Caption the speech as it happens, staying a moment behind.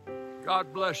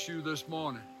God bless you this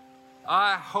morning.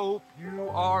 I hope you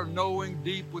are knowing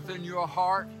deep within your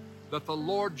heart that the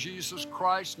Lord Jesus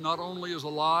Christ not only is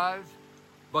alive,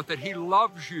 but that He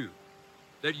loves you,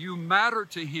 that you matter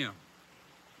to Him,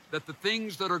 that the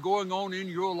things that are going on in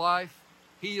your life,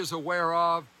 He is aware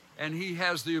of, and He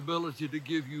has the ability to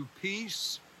give you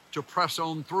peace, to press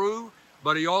on through,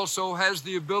 but He also has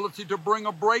the ability to bring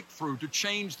a breakthrough, to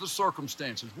change the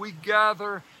circumstances. We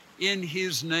gather in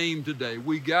His name today.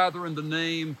 We gather in the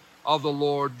name of the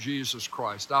Lord Jesus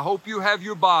Christ. I hope you have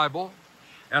your Bible,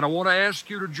 and I want to ask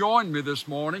you to join me this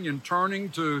morning in turning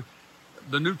to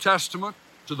the New Testament,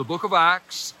 to the book of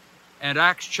Acts, and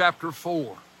Acts chapter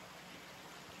 4.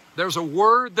 There's a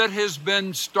word that has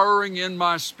been stirring in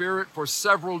my spirit for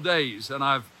several days, and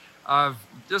I've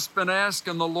just been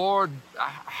asking the Lord,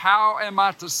 how am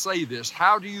I to say this?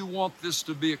 How do you want this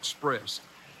to be expressed?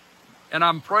 And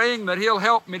I'm praying that He'll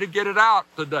help me to get it out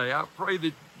today. I pray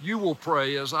that you will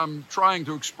pray as I'm trying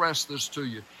to express this to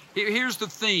you. Here's the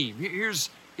theme. Here's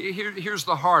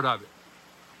the heart of it.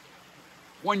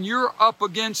 When you're up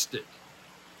against it,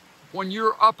 what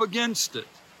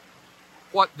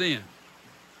then?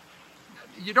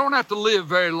 You don't have to live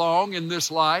very long in this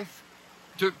life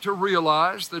to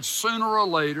realize that sooner or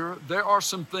later there are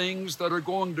some things that are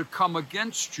going to come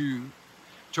against you,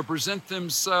 to present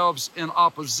themselves in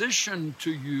opposition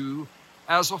to you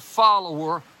as a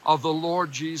follower of the Lord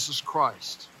Jesus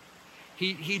Christ.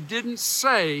 He didn't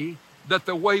say that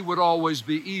the way would always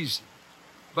be easy,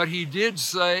 but He did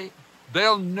say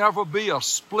there'll never be a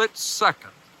split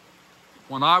second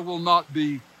when I will not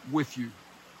be with you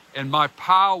and my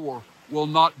power will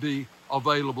not be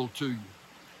available to you.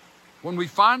 When we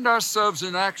find ourselves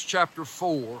in Acts chapter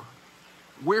 4,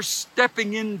 we're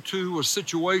stepping into a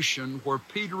situation where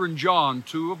Peter and John,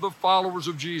 two of the followers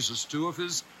of Jesus, two of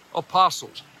His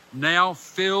apostles, now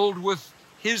filled with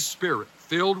His Spirit,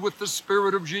 filled with the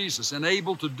Spirit of Jesus, and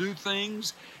able to do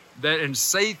things and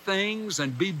say things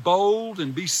and be bold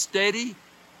and be steady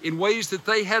in ways that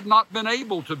they had not been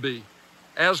able to be,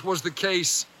 as was the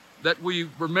case that we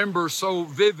remember so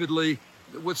vividly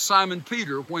with Simon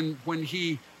Peter when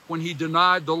he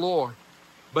denied the Lord.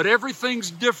 But everything's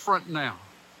different now.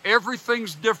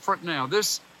 Everything's different now.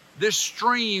 This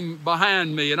stream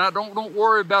behind me, and I don't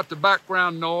worry about the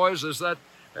background noise as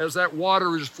that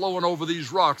water is flowing over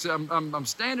these rocks. I'm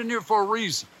standing here for a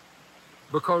reason,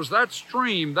 because that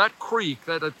stream, that creek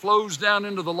that it flows down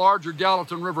into the larger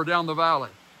Gallatin River down the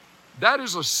valley, that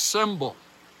is a symbol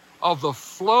of the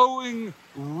flowing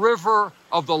river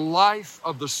of the life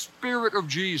of the Spirit of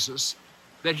Jesus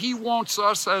that He wants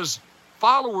us as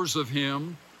followers of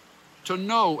Him to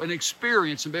know and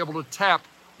experience and be able to tap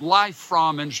life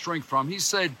from and strength from. He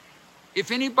said, if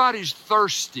anybody's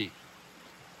thirsty,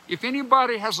 if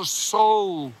anybody has a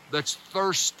soul that's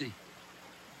thirsty,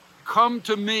 come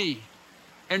to me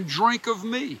and drink of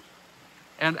me,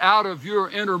 and out of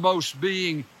your innermost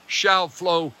being shall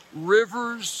flow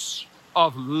rivers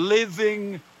of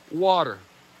living water.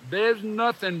 There's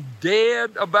nothing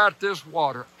dead about this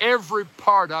water. Every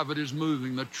part of it is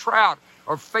moving. The trout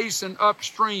are facing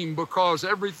upstream because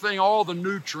everything, all the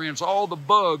nutrients, all the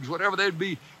bugs, whatever they'd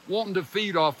be wanting to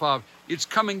feed off of, it's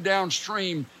coming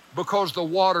downstream because the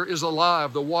water is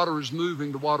alive, the water is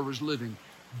moving, the water is living.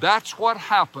 That's what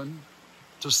happened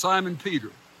to Simon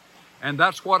Peter. And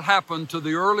that's what happened to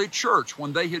the early church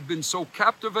when they had been so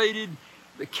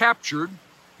captured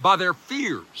by their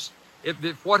fears.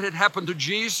 If what had happened to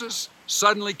Jesus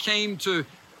suddenly came to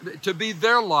be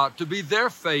their lot, to be their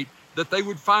fate, that they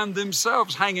would find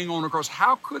themselves hanging on a cross.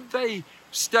 How could they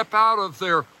step out of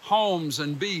their homes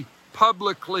and be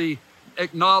publicly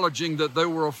acknowledging that they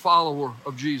were a follower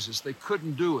of Jesus? They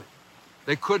couldn't do it.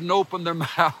 They couldn't open their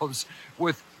mouths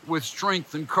with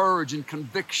strength and courage and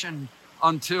conviction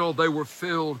until they were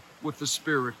filled with the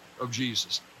Spirit of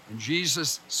Jesus. And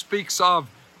Jesus speaks of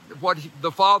what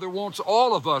the Father wants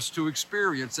all of us to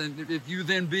experience. And if you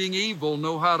then, being evil,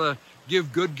 know how to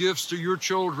give good gifts to your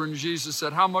children, Jesus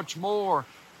said, how much more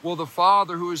will the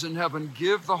Father who is in heaven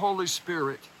give the Holy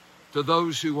Spirit to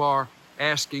those who are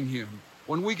asking Him?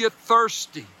 When we get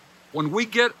thirsty, when we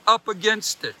get up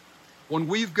against it, when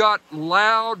we've got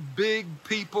loud, big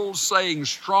people saying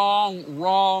strong,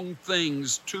 wrong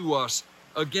things to us,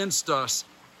 against us,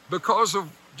 because of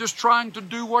just trying to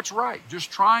do what's right,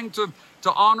 just trying to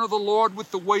honor the Lord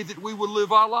with the way that we will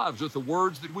live our lives, with the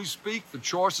words that we speak, the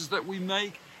choices that we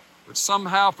make. But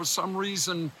somehow, for some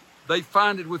reason, they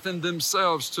find it within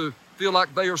themselves to feel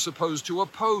like they are supposed to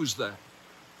oppose that.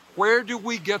 Where do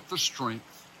we get the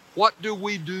strength? What do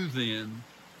we do then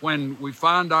when we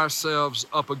find ourselves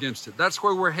up against it? That's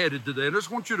where we're headed today. I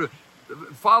just want you to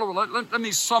follow. Let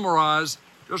me summarize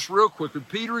just real quickly.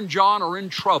 Peter and John are in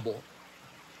trouble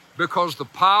because the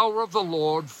power of the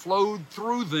Lord flowed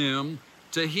through them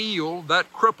to heal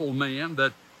that crippled man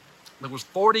that was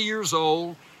 40 years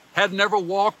old, had never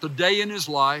walked a day in his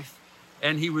life.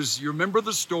 And you remember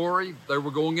the story, they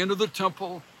were going into the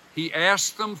temple. He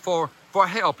asked them for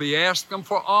help. He asked them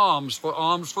for alms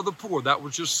for the poor. That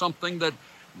was just something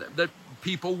that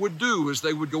people would do as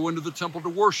they would go into the temple to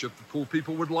worship. The poor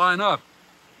people would line up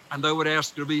and they would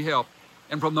ask to be helped.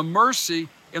 And from the mercy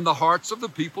in the hearts of the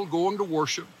people going to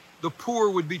worship, the poor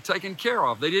would be taken care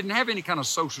of. They didn't have any kind of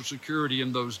Social Security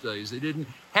in those days. They didn't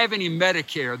have any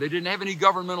Medicare. They didn't have any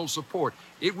governmental support.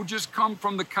 It would just come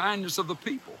from the kindness of the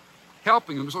people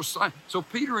helping them. So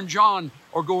Peter and John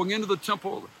are going into the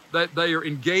temple, that they are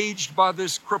engaged by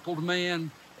this crippled man.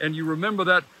 And you remember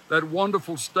that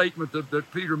wonderful statement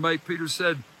that Peter made. Peter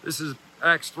said, this is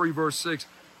Acts 3 verse 6,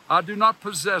 I do not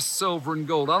possess silver and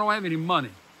gold. I don't have any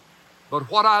money, but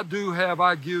what I do have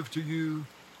I give to you.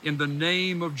 In the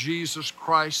name of Jesus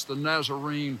Christ, the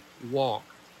Nazarene, walk.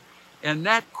 And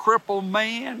that crippled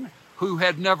man who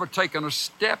had never taken a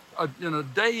step in a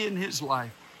day in his life,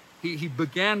 he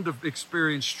began to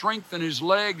experience strength in his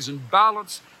legs and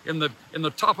balance in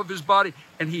the top of his body.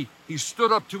 And he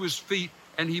stood up to his feet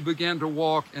and he began to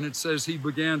walk. And it says he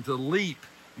began to leap,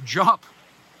 jump,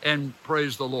 and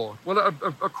praise the Lord. Well,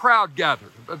 a crowd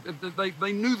gathered.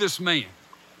 They knew this man.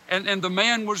 And the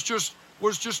man was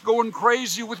just going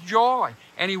crazy with joy.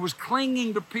 And he was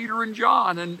clinging to Peter and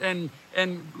John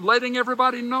and letting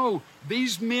everybody know,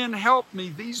 these men helped me.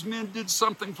 These men did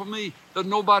something for me that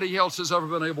nobody else has ever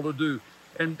been able to do.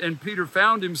 And Peter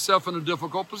found himself in a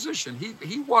difficult position.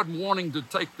 He wasn't wanting to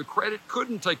take the credit,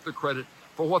 couldn't take the credit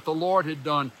for what the Lord had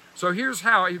done. So here's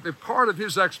how, part of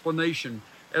his explanation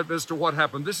as to what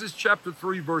happened. This is chapter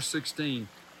 3, verse 16.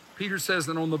 Peter says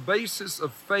that on the basis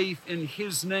of faith in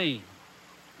his name,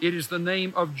 it is the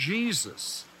name of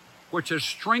Jesus which has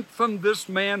strengthened this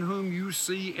man whom you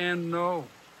see and know.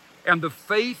 And the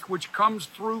faith which comes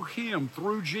through him,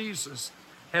 through Jesus,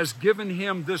 has given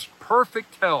him this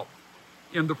perfect health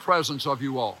in the presence of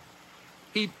you all.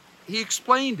 He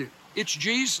explained it. It's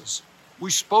Jesus. We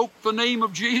spoke the name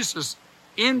of Jesus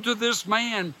into this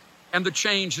man, and the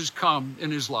change has come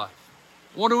in his life.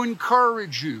 I want to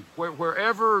encourage you,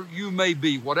 wherever you may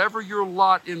be, whatever your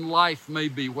lot in life may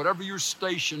be, whatever your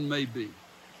station may be,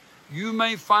 you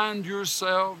may find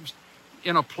yourselves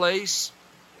in a place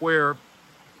where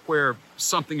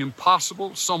something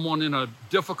impossible, someone in a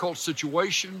difficult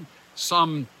situation,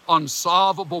 some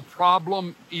unsolvable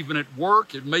problem, even at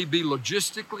work, it may be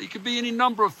logistically, it could be any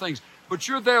number of things, but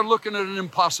you're there looking at an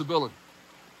impossibility.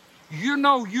 You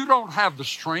know you don't have the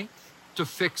strength to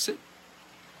fix it,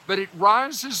 but it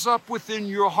rises up within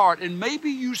your heart. And maybe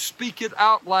you speak it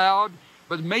out loud,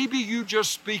 but maybe you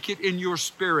just speak it in your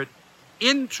spirit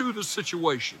into the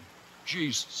situation.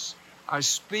 Jesus, I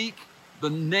speak the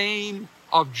name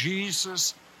of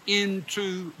Jesus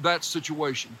into that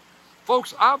situation.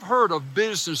 Folks, I've heard of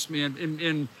businessmen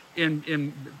in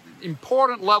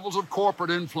important levels of corporate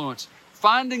influence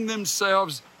finding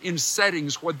themselves in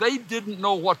settings where they didn't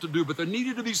know what to do, but there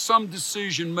needed to be some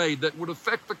decision made that would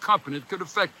affect the company. It could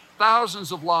affect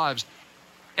thousands of lives.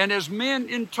 And as men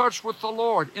in touch with the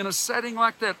Lord in a setting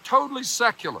like that, totally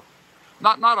secular,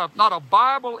 not a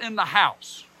Bible in the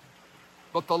house,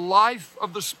 but the life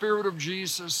of the Spirit of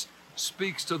Jesus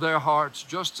speaks to their hearts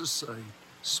just to say,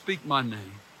 speak my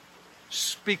name,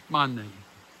 speak my name,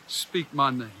 speak my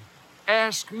name.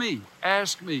 Ask me,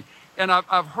 ask me. And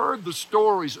I've heard the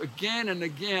stories again and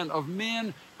again of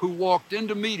men who walked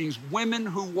into meetings, women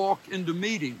who walked into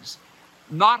meetings,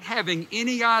 not having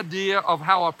any idea of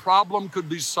how a problem could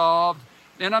be solved.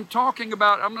 And I'm not talking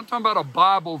about a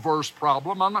Bible verse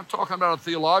problem. I'm not talking about a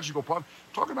theological problem.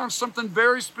 I'm talking about something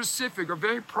very specific or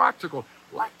very practical,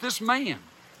 like this man.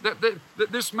 That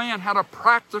this man had a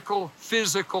practical,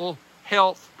 physical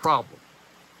health problem.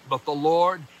 But the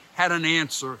Lord had an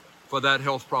answer for that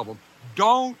health problem.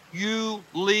 Don't you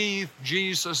leave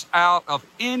Jesus out of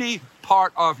any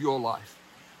part of your life.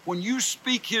 When you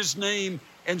speak his name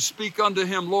and speak unto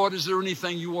him, Lord, is there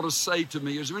anything you want to say to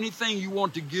me? Is there anything you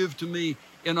want to give to me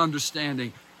in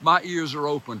understanding? My ears are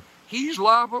open. He's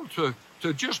liable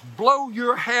to just blow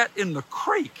your hat in the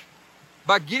creek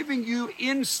by giving you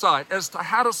insight as to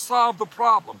how to solve the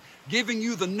problem, giving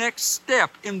you the next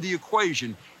step in the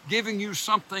equation, giving you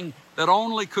something that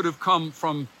only could have come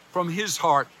from his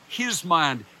heart, his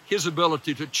mind, his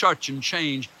ability to touch and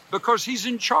change, because he's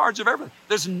in charge of everything.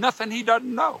 There's nothing he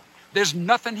doesn't know. There's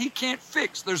nothing he can't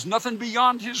fix. There's nothing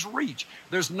beyond his reach.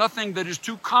 There's nothing that is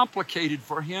too complicated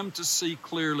for him to see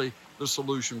clearly the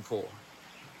solution for.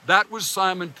 That was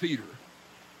Simon Peter.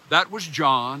 That was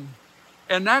John.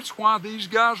 And that's why these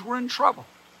guys were in trouble.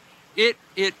 It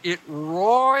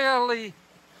royally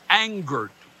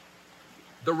angered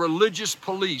the religious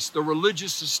police, the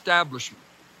religious establishment,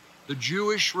 the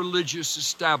Jewish religious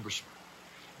establishment.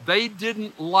 They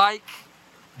didn't like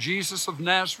Jesus of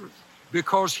Nazareth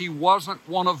because he wasn't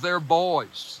one of their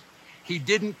boys. He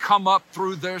didn't come up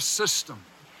through their system.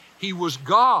 He was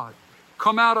God,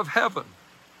 come out of heaven,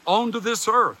 onto this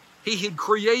earth. He had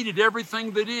created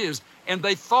everything that is, and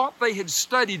they thought they had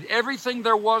studied everything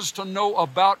there was to know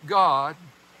about God,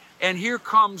 and here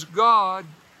comes God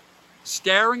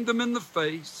staring them in the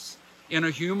face in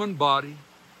a human body,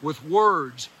 with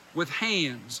words, with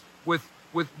hands, with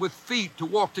feet to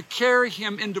walk, to carry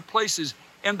him into places.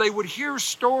 And they would hear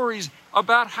stories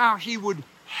about how he would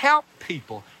help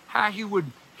people, how he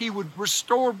would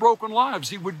restore broken lives.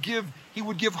 He would give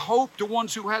hope to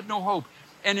ones who had no hope.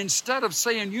 And instead of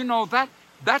saying, you know,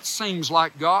 that seems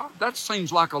like God, that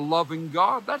seems like a loving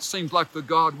God, that seems like the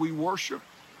God we worship,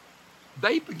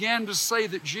 they began to say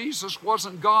that Jesus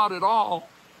wasn't God at all,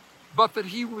 but that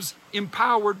he was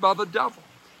empowered by the devil.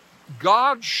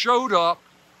 God showed up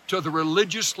to the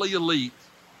religiously elite,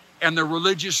 and the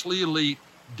religiously elite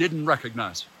didn't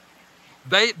recognize him.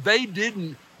 They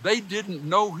didn't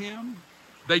know him.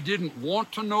 They didn't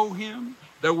want to know him.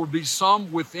 There would be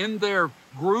some within their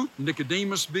group,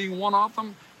 Nicodemus being one of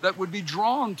them, that would be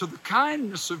drawn to the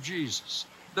kindness of Jesus,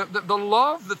 the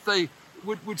love that they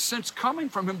would sense coming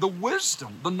from him, the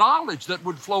wisdom, the knowledge that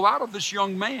would flow out of this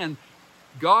young man,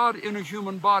 God in a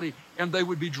human body, and they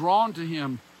would be drawn to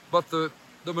him. But the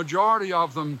majority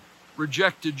of them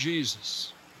rejected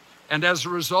Jesus. And as a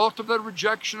result of that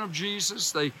rejection of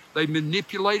Jesus, they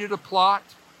manipulated a plot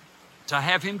to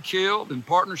have him killed in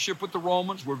partnership with the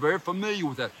Romans. We're very familiar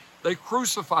with that. They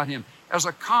crucified him as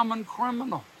a common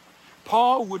criminal.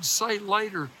 Paul would say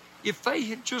later, if they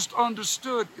had just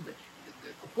understood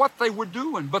what they were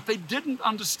doing, but they didn't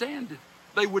understand it,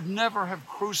 they would never have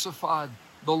crucified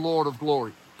the Lord of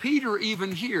glory. Peter,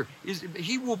 even here,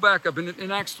 he will back up.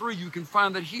 In Acts 3, you can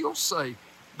find that he'll say,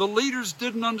 the leaders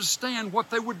didn't understand what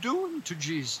they were doing to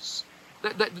Jesus.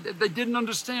 They didn't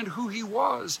understand who he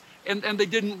was, and they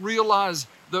didn't realize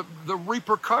the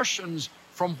repercussions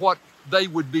from what they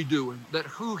would be doing, that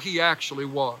who he actually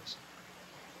was.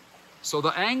 So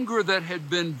the anger that had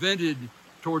been vented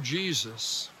toward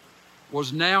Jesus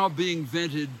was now being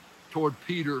vented toward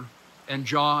Peter and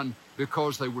John,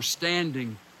 because they were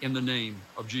standing in the name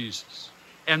of Jesus.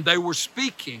 And they were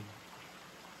speaking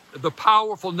the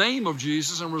powerful name of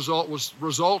Jesus, and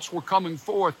results were coming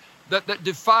forth that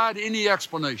defied any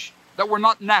explanation, that were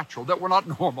not natural, that were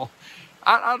not normal.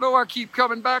 I know I keep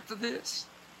coming back to this,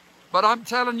 but I'm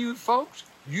telling you, folks,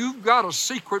 you've got a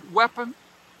secret weapon.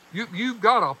 You've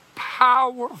got a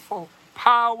powerful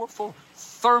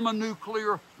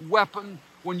thermonuclear weapon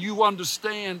when you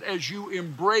understand, as you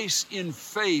embrace in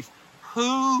faith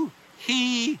who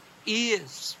he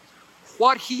is,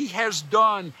 what he has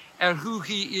done, and who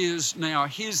he is now.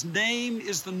 His name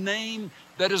is the name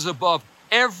that is above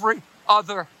every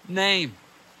other name.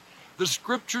 The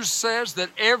scripture says that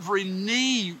every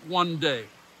knee one day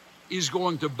is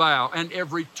going to bow, and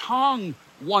every tongue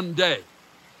one day,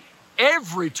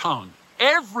 every tongue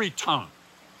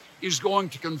is going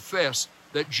to confess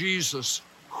that Jesus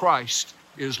Christ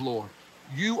is Lord.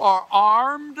 You are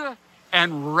armed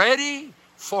and ready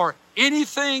for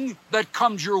anything that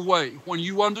comes your way when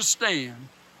you understand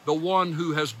the one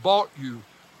who has bought you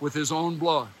with his own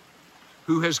blood,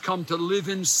 who has come to live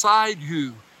inside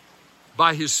you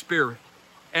by his Spirit,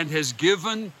 and has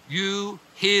given you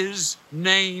his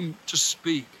name to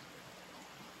speak.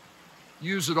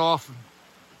 Use it often.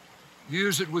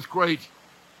 Use it with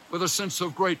a sense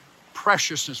of great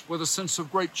preciousness, with a sense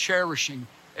of great cherishing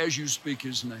as you speak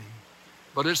his name.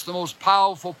 But it's the most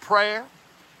powerful prayer,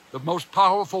 the most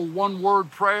powerful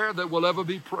one-word prayer that will ever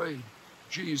be prayed.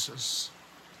 Jesus,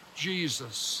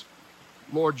 Jesus,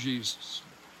 Lord Jesus.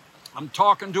 I'm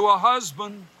talking to a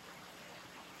husband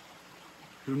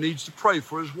who needs to pray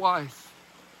for his wife.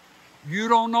 You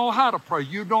don't know how to pray.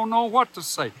 You don't know what to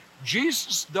say.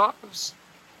 Jesus does.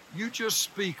 You just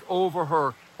speak over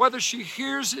her, whether she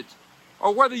hears it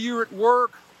or whether you're at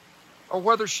work or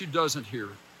whether she doesn't hear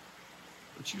it.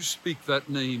 But you speak that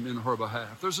name in her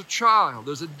behalf. There's a child,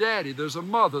 there's a daddy, there's a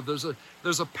mother, there's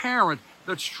a parent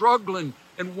that's struggling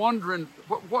and wondering,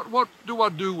 what do I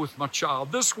do with my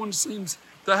child? This one seems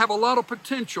to have a lot of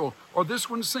potential, or this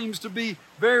one seems to be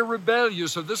very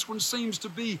rebellious, or this one seems to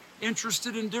be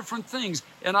interested in different things,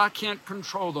 and I can't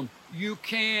control them. You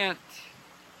can't,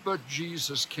 but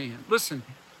Jesus can. Listen,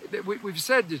 We've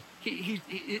said that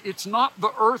it's not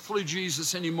the earthly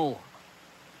Jesus anymore.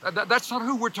 That's not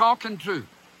who we're talking to.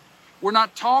 We're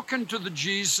not talking to the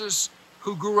Jesus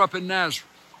who grew up in Nazareth.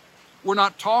 We're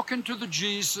not talking to the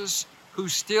Jesus who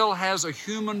still has a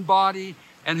human body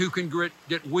and who can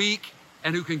get weak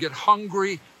and who can get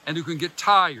hungry and who can get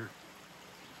tired.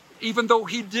 Even though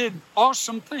he did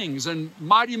awesome things and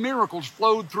mighty miracles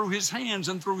flowed through his hands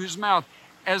and through his mouth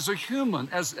as a human,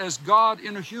 as God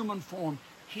in a human form,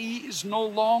 he is no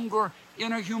longer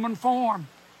in a human form.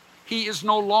 He is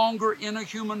no longer in a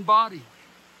human body.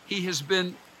 He has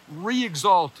been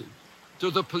re-exalted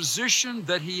to the position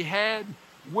that he had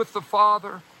with the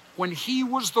Father when he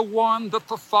was the one that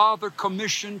the Father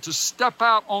commissioned to step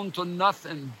out onto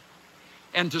nothing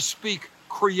and to speak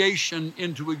creation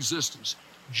into existence.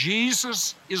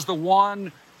 Jesus is the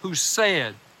one who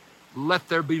said, "Let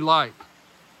there be light,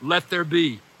 let there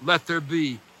be,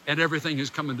 and everything has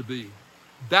come into being."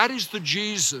 That is the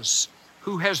Jesus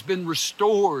who has been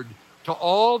restored to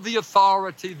all the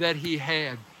authority that he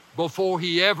had before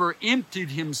he ever emptied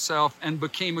himself and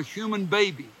became a human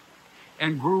baby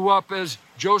and grew up as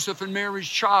Joseph and Mary's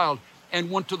child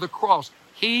and went to the cross.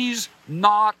 He's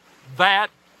not that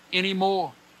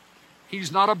anymore.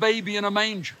 He's not a baby in a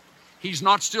manger. He's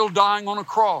not still dying on a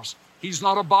cross. He's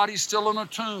not a body still in a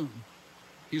tomb.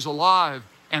 He's alive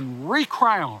and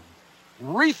recrowned,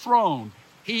 rethroned.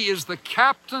 He is the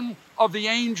captain of the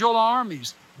angel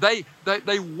armies. They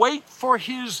wait for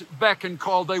his beck and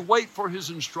call. They wait for his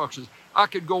instructions. I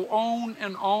could go on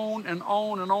and on and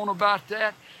on and on about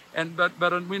that.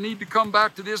 But we need to come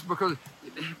back to this because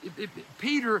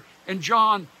Peter and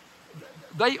John,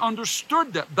 they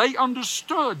understood that. They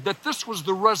understood that this was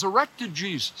the resurrected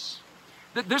Jesus.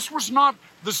 That this was not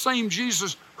the same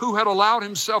Jesus who had allowed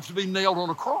himself to be nailed on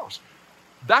a cross.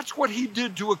 That's what he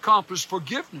did to accomplish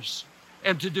forgiveness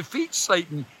and to defeat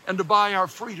Satan and to buy our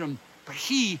freedom. But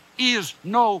he is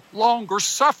no longer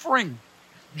suffering.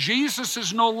 Jesus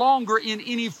is no longer in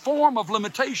any form of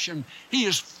limitation. He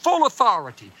is full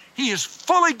authority. He is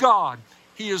fully God.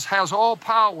 He has all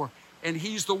power, and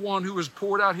he's the one who has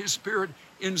poured out his Spirit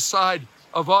inside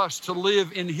of us to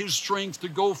live in his strength, to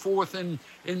go forth in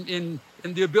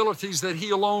the abilities that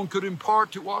he alone could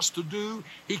impart to us to do.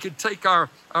 He could take our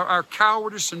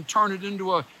cowardice and turn it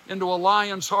into a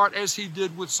lion's heart, as he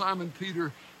did with Simon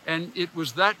Peter. And it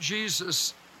was that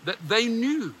Jesus that they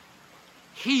knew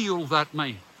healed that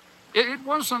man. It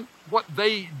wasn't what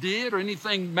they did or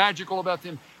anything magical about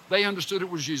them. They understood it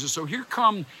was Jesus. So here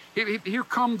come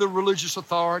the religious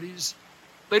authorities.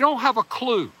 They don't have a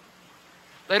clue.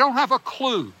 They don't have a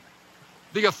clue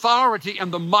the authority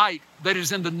and the might that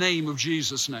is in the name of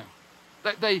Jesus now.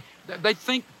 They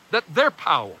think that their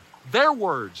power, their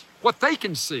words, what they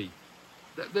can see,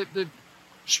 the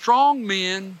strong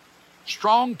men,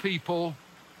 strong people,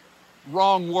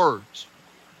 wrong words.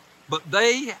 But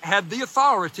they had the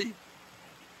authority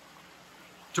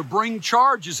to bring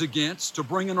charges against, to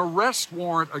bring an arrest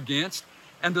warrant against,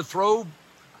 and to throw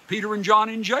Peter and John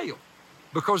in jail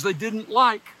because they didn't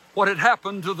like what had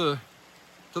happened to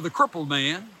the crippled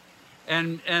man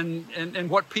and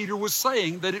what Peter was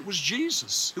saying, that it was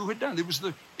Jesus who had done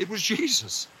it. It was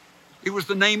Jesus. It was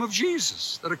the name of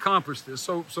Jesus that accomplished this.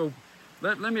 So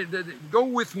let me go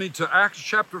with me to Acts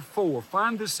chapter 4.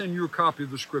 Find this in your copy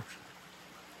of the scripture.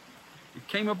 It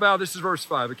came about, this is verse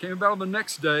 5, it came about on the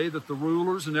next day that the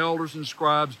rulers and elders and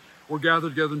scribes were gathered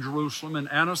together in Jerusalem, and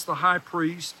Annas the high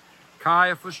priest,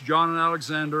 Caiaphas, John and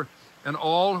Alexander, and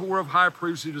all who were of high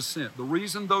priestly descent. The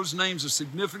reason those names are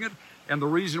significant and the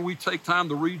reason we take time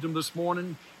to read them this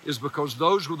morning is because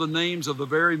those were the names of the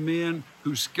very men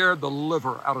who scared the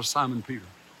liver out of Simon Peter.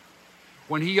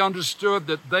 When he understood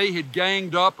that they had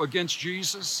ganged up against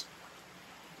Jesus,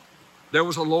 there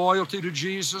was a loyalty to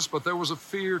Jesus, but there was a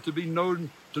fear to be known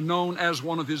as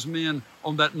one of his men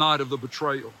on that night of the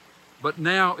betrayal. But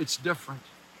now it's different.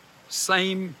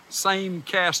 Same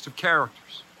cast of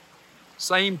characters.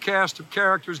 Same cast of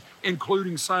characters,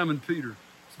 including Simon Peter.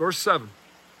 Verse 7.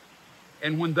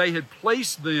 And when they had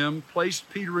placed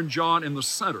Peter and John in the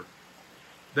center,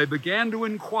 they began to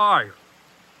inquire,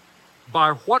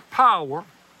 by what power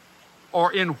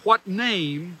or in what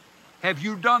name have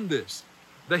you done this?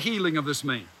 The healing of this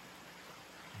man.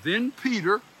 Then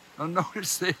Peter, now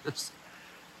notice this,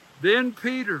 then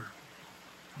Peter,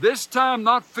 this time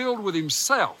not filled with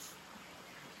himself,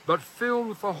 but filled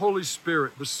with the Holy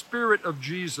Spirit, the Spirit of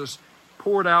Jesus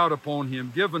poured out upon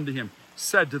him, given to him,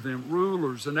 said to them,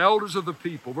 rulers and elders of the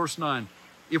people, verse 9,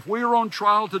 if we are on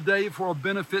trial today for a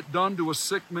benefit done to a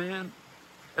sick man,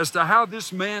 as to how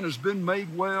this man has been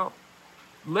made well,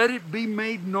 let it be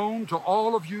made known to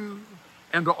all of you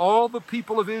and to all the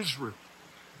people of Israel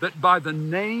that by the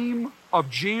name of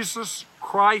Jesus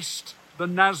Christ the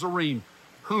Nazarene,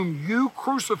 whom you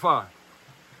crucified,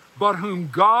 but whom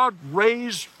God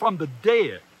raised from the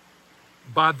dead,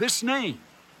 by this name,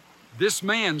 this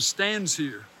man stands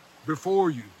here before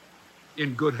you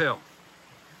in good health.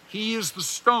 He is the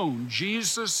stone.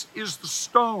 Jesus is the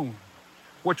stone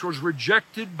which was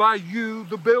rejected by you,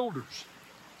 the builders,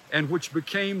 and which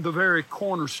became the very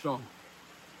cornerstone.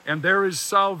 And there is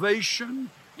salvation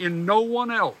in no one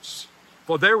else,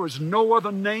 for there is no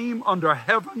other name under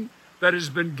heaven that has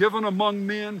been given among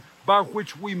men by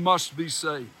which we must be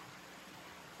saved.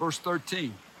 Verse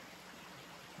 13.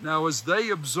 Now, as they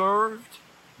observed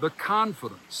the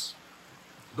confidence,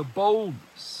 the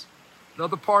boldness,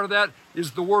 another part of that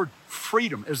is the word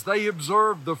freedom. As they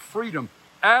observed the freedom,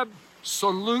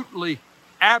 absolutely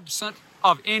absent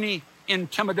of any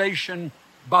intimidation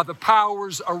by the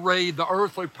powers arrayed, the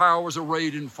earthly powers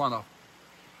arrayed in front of them.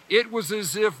 It was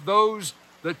as if those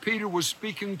that Peter was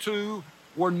speaking to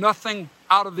were nothing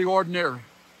out of the ordinary.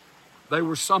 They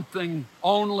were something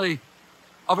only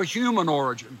of a human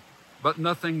origin, but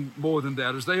nothing more than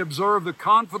that. As they observed the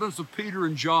confidence of Peter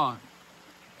and John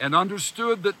and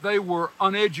understood that they were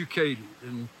uneducated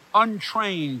and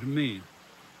untrained men,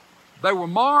 they were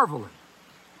marveling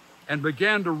and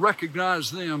began to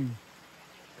recognize them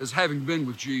as having been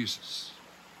with Jesus.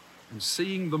 And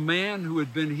seeing the man who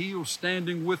had been healed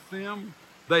standing with them,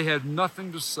 they had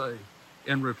nothing to say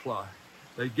in reply.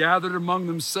 They gathered among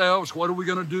themselves. What are we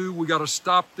going to do? We got to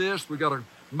stop this. We got to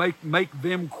make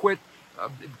them quit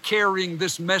carrying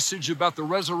this message about the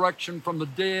resurrection from the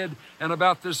dead and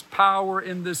about this power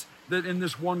in this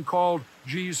one called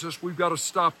Jesus. We've got to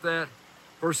stop that.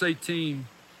 Verse 18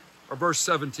 or verse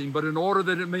 17. But in order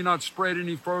that it may not spread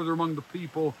any further among the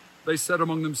people, they said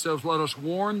among themselves, let us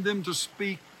warn them to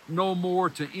speak no more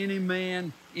to any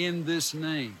man in this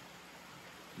name.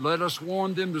 Let us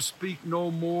warn them to speak no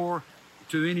more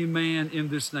to any man in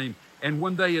this name. And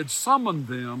when they had summoned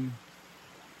them,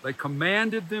 they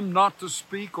commanded them not to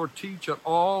speak or teach at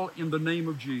all in the name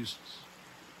of Jesus.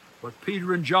 But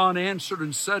Peter and John answered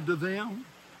and said to them,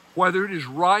 whether it is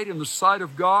right in the sight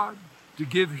of God to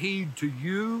give heed to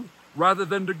you rather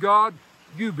than to God,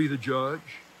 you be the judge.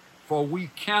 For we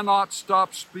cannot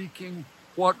stop speaking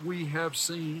what we have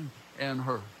seen and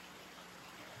heard.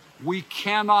 We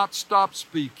cannot stop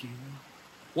speaking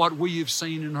what we have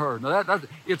seen and heard. Now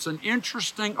it's an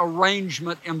interesting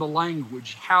arrangement in the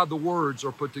language, how the words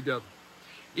are put together.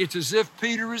 It's as if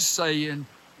Peter is saying,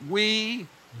 we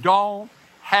don't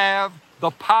have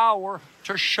the power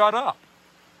to shut up.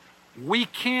 We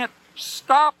can't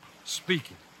stop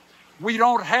speaking. We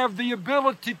don't have the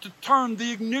ability to turn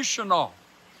the ignition off.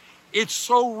 It's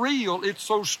so real, it's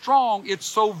so strong, it's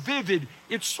so vivid,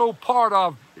 it's so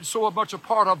much a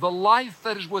part of the life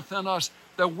that is within us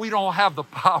that we don't have the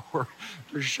power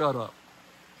to shut up.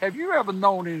 Have you ever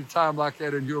known any time like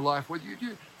that in your life where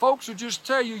folks would just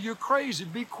tell you, you're crazy,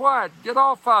 be quiet, get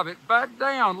off of it, back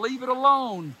down, leave it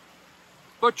alone.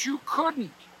 But you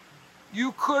couldn't.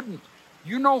 You couldn't.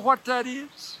 You know what that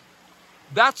is?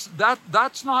 That's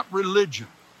not religion.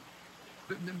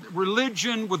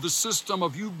 Religion with the system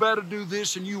of you better do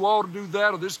this and you ought to do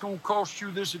that, or this is going to cost you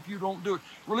this if you don't do it.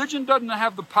 Religion doesn't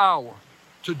have the power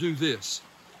to do this.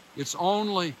 It's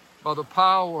only by the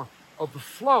power of the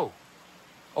flow.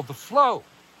 Of the flow.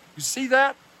 You see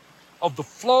that? Of the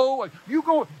flow.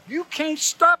 You can't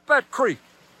stop that creek.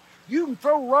 You can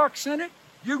throw rocks in it.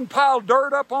 You can pile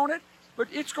dirt up on it, but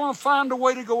it's going to find a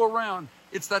way to go around.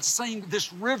 It's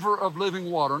this river of living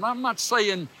water. And I'm not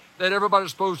saying that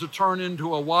everybody's supposed to turn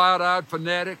into a wide-eyed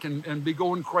fanatic and be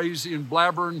going crazy and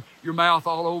blabbering your mouth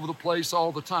all over the place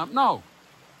all the time. No.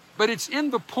 But it's in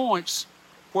the points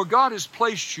where God has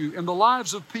placed you in the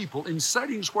lives of people, in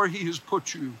settings where He has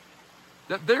put you,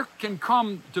 that there can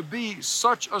come to be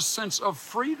such a sense of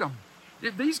freedom.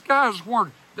 These guys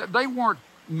weren't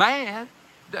mad,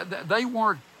 they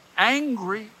weren't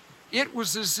angry. It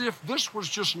was as if this was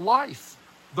just life,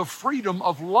 the freedom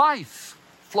of life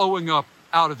flowing up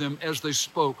out of them as they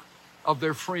spoke of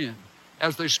their friend,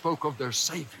 as they spoke of their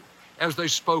Savior, as they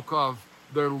spoke of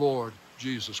their Lord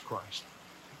Jesus Christ.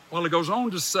 Well, it goes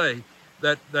on to say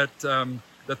that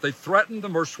they threatened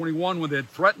them. Verse 21, when they had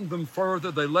threatened them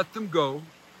further, they let them go,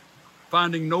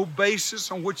 finding no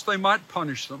basis on which they might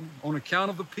punish them on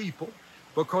account of the people,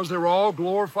 because they were all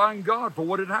glorifying God for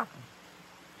what had happened.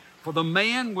 For the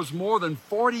man was more than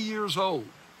 40 years old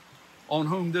on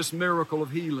whom this miracle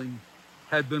of healing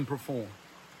had been performed.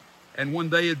 And when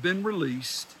they had been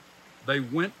released, they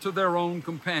went to their own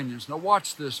companions. Now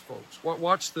watch this, folks.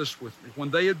 Watch this with me.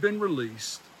 When they had been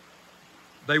released,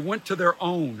 They went to their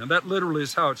own, and that literally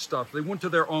is how it stops. They went to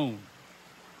their own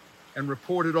and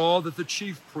reported all that the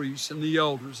chief priests and the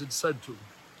elders had said to them.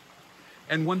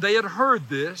 And when they had heard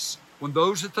this, when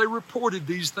those that they reported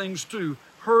these things to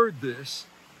heard this,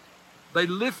 they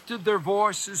lifted their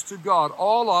voices to God.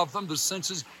 All of them, the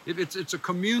senses, it's a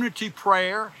community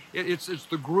prayer. It's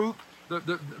the group,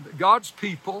 God's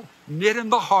people knit in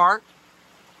the heart.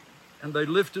 And they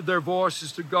lifted their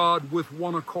voices to God with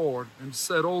one accord and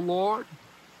said, O Lord,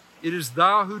 it is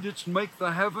thou who didst make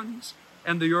the heavens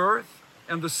and the earth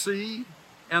and the sea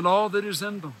and all that is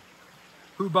in them,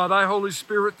 who by thy Holy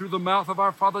Spirit through the mouth of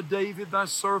our father David, thy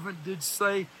servant, did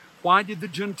say, why did the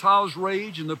Gentiles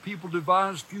rage and the people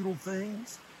devise futile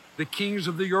things? The kings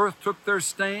of the earth took their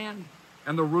stand,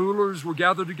 and the rulers were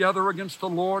gathered together against the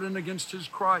Lord and against his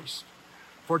Christ.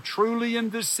 For truly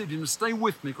in this city, and stay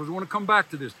with me because we want to come back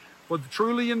to this, for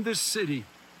truly in this city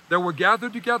there were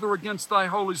gathered together against thy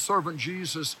holy servant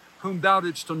Jesus, whom thou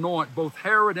didst anoint, both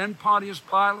Herod and Pontius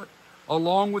Pilate,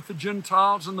 along with the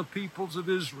Gentiles and the peoples of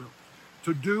Israel,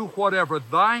 to do whatever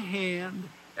thy hand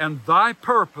and thy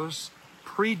purpose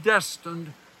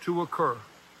predestined to occur.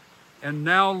 And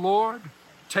now, Lord,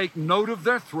 take note of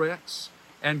their threats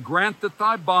and grant that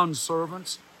thy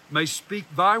bondservants may speak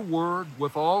thy word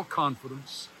with all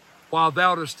confidence, while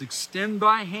thou dost extend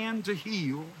thy hand to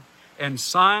heal, and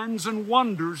signs and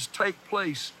wonders take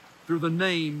place through the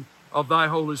name of thy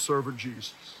holy servant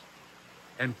Jesus.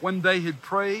 And when they had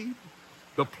prayed,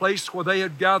 the place where they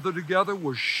had gathered together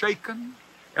was shaken,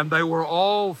 and they were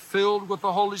all filled with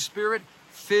the Holy Spirit,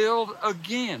 filled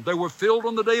again. They were filled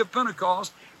on the day of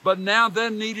Pentecost, but now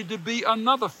there needed to be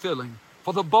another filling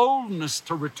for the boldness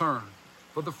to return,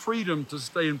 for the freedom to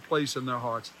stay in place in their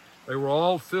hearts. They were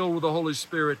all filled with the Holy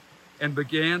Spirit and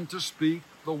began to speak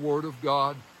the word of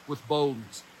God with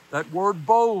boldness. That word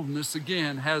boldness,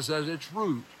 again, has as its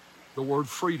root the word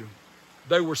freedom.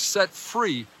 They were set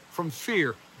free from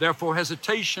fear. Therefore,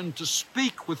 hesitation to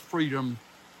speak with freedom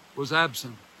was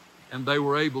absent, and they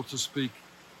were able to speak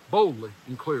boldly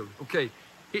and clearly. Okay,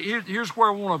 here's where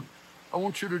I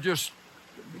want you to just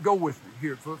go with me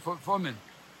here for a minute.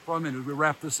 For a minute, as we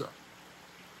wrap this up.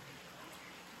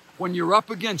 When you're up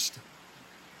against it,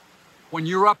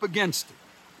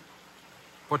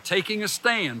 for taking a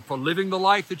stand, for living the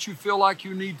life that you feel like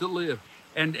you need to live.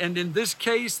 And in this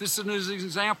case, this is an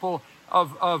example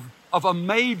of a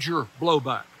major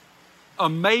blowback, a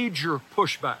major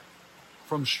pushback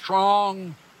from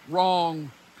strong,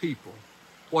 wrong people.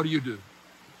 What do?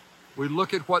 We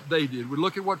look at what they did. We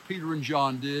look at what Peter and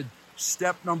John did.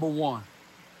 Step number one.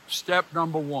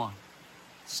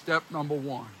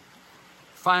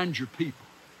 Find your people.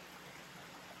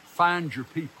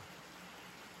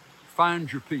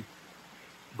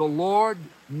 The Lord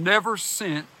never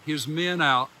sent his men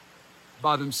out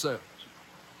by themselves.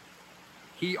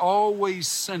 He always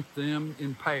sent them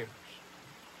in pairs.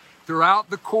 Throughout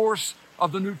the course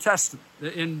of the New Testament,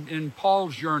 in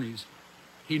Paul's journeys,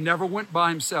 he never went by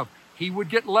himself. He would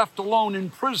get left alone in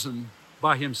prison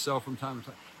by himself from time to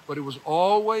time. But it was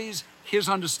always his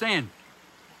understanding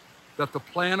that the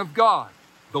plan of God,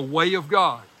 the way of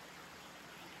God,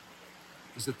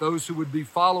 is that those who would be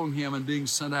following him and being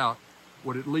sent out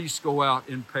would at least go out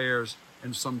in pairs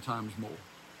and sometimes more.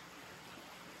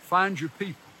 Find your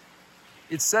people.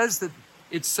 It says that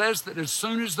as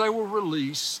soon as they were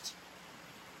released,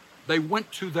 they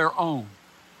went to their own.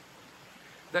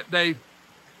 That they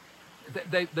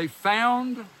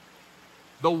found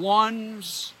the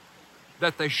ones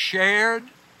that they shared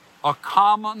a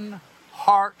common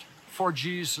heart for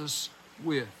Jesus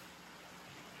with.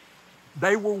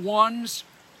 They were ones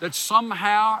that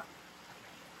somehow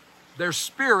their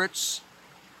spirits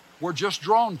were just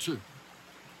drawn to.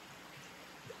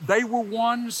 They were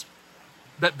ones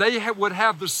that would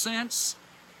have the sense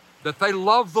that they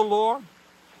loved the Lord.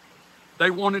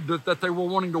 That they were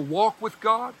wanting to walk with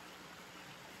God,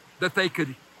 that they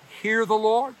could hear the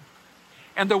Lord.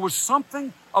 And there was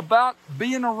something about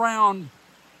being around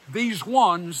these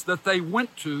ones that they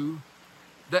went to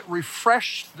that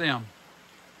refreshed them.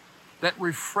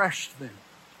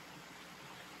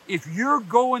 If you're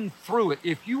going through it,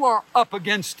 if you are up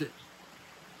against it,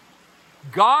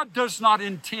 God does not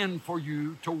intend for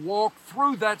you to walk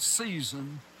through that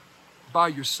season by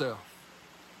yourself.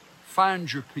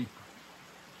 Find your people.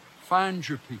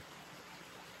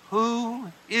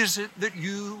 Who is it that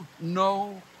you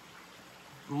know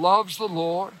loves the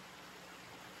Lord,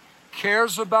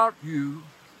 cares about you,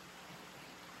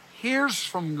 hears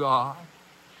from God,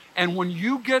 and when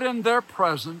you get in their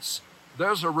presence,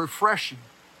 there's a refreshing.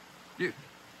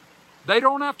 They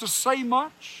don't have to say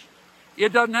much.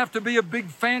 It doesn't have to be a big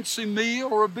fancy meal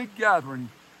or a big gathering,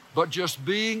 but just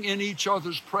being in each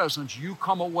other's presence, you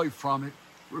come away from it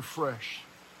refreshed.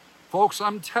 Folks,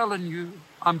 I'm telling you,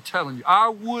 I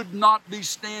would not be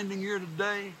standing here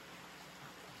today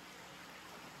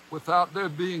without there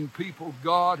being people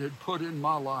God had put in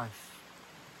my life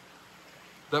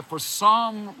that for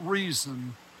some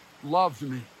reason loved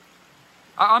me.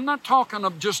 I'm not talking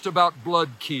just about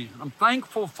blood kin. I'm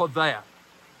thankful for that.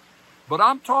 But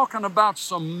I'm talking about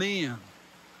some men.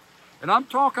 And I'm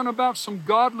talking about some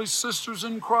godly sisters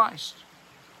in Christ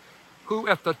who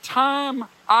at the time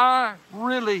I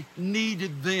really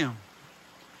needed them,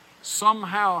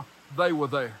 somehow they were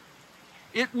there.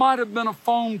 It might have been a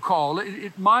phone call.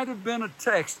 It might have been a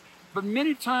text. But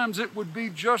many times it would be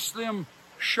just them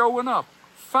showing up,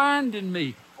 finding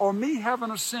me, or me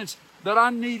having a sense that I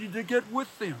needed to get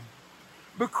with them.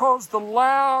 Because the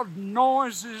loud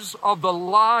noises of the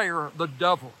liar, the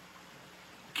devil,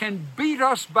 can beat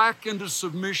us back into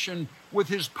submission with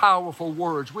his powerful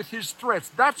words, with his threats.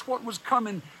 That's what was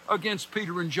coming against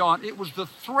Peter and John. It was the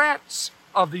threats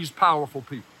of these powerful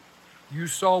people. You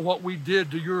saw what we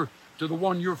did to the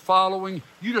one you're following.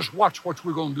 You just watch what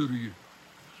we're going to do to you.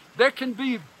 There can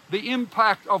be the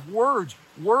impact of words.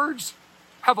 Words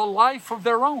have a life of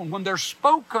their own. When they're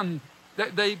spoken,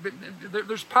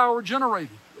 there's power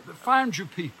generated. Find your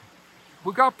people.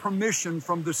 We got permission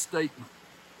from this statement,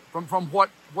 from what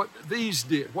these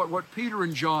did, what Peter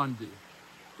and John did.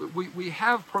 We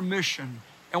have permission,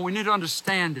 and we need to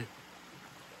understand it,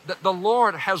 that the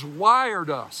Lord has wired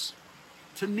us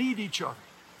to need each other.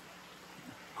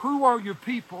 Who are your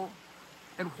people,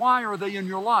 and why are they in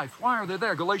your life? Why are they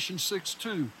there? Galatians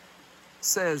 6:2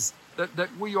 says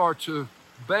that we are to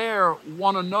bear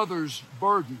one another's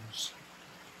burdens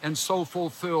and so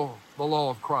fulfill the law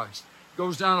of Christ.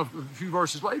 Goes down a few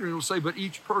verses later and it'll say, but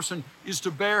each person is to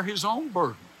bear his own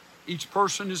burden. Each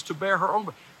person is to bear her own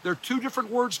burden. There are two different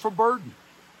words for burden.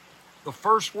 The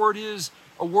first word is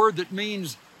a word that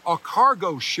means a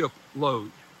cargo ship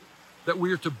load, that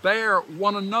we are to bear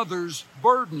one another's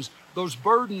burdens, those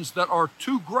burdens that are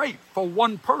too great for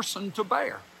one person to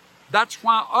bear. That's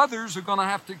why others are going to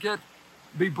have to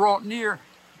be brought near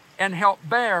and help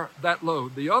bear that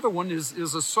load. The other one is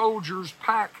a soldier's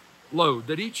pack load,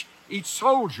 that each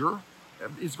soldier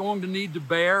is going to need to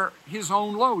bear his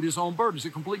own load, his own burden. It's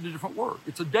a completely different word.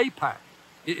 It's a day pack.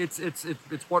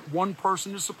 It's what one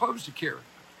person is supposed to carry.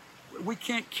 We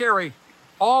can't carry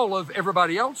all of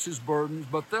everybody else's burdens,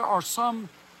 but there are some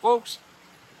folks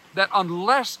that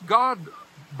unless God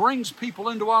brings people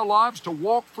into our lives to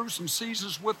walk through some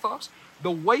seasons with us,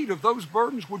 the weight of those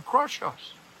burdens would crush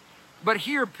us. But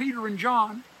here, Peter and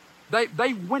John,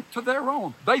 they went to their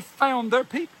own. They found their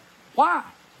people. Why?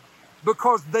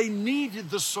 Because they needed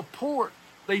the support.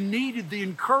 They needed the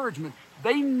encouragement.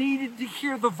 They needed to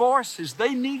hear the voices.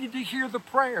 They needed to hear the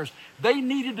prayers. They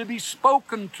needed to be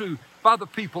spoken to by the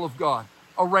people of God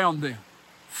around them.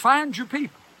 Find your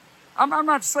people. I'm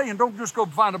not saying don't just go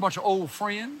find a bunch of old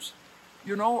friends.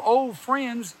 You know, old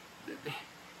friends,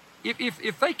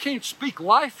 if they can't speak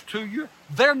life to you,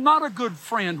 they're not a good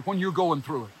friend when you're going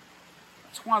through it.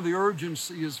 That's why the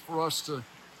urgency is for us to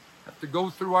have to go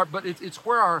through but it's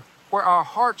where our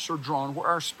hearts are drawn, where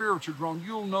our spirits are drawn.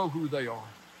 You'll know who they are.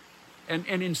 And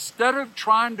instead of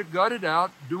trying to gut it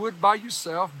out, do it by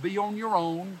yourself, be on your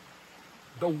own.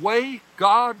 The way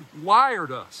God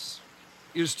wired us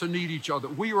is to need each other.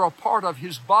 We are a part of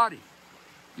his body.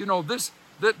 You know, this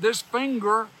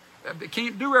finger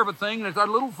can't do everything that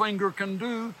little finger can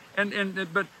do,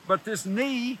 but this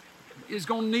knee is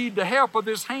going to need the help of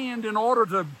this hand in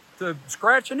order to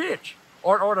scratch an itch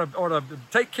or to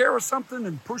take care of something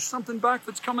and push something back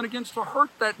that's coming against to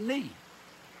hurt that knee.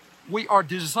 We are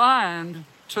designed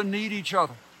to need each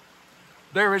other.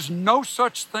 There is no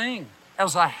such thing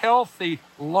as a healthy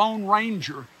lone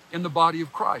ranger in the body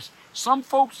of Christ. Some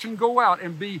folks can go out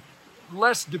and be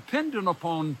less dependent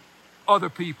upon other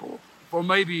people for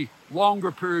maybe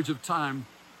longer periods of time.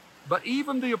 But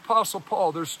even the Apostle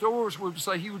Paul, there's stories where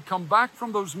say he would come back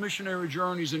from those missionary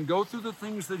journeys and go through the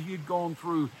things that he had gone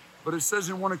through. But it says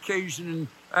in one occasion in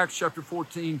Acts chapter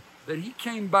 14 that he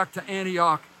came back to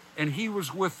Antioch and he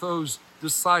was with those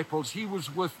disciples. He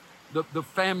was with the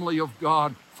family of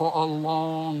God for a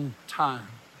long time.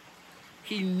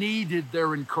 He needed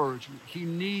their encouragement. He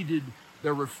needed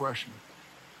their refreshment.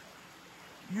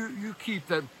 You keep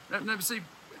that. See,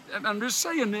 I'm just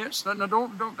saying this.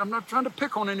 I'm not trying to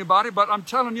pick on anybody, but I'm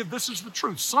telling you this is the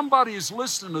truth. Somebody is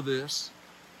listening to this,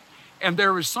 and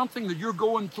there is something that you're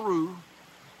going through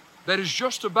that is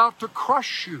just about to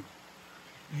crush you.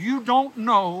 You don't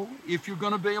know if you're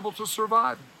going to be able to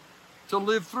survive it. to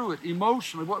live through it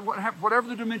emotionally, whatever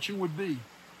the dimension would be.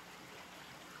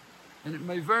 And it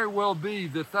may very well be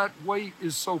that that weight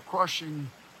is so crushing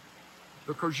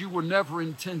because you were never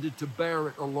intended to bear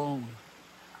it alone.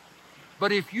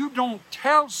 But if you don't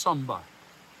tell somebody,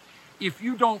 if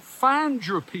you don't find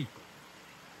your people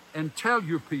and tell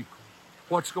your people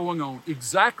what's going on,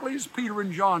 exactly as Peter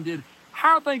and John did,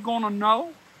 how are they going to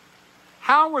know?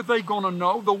 How are they going to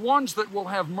know? The ones that will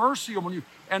have mercy on you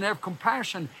and have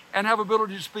compassion and have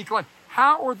ability to speak life,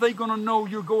 how are they going to know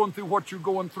you're going through what you're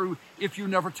going through if you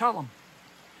never tell them?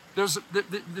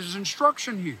 There's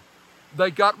instruction here.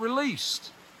 They got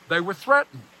released. They were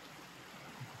threatened.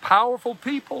 Powerful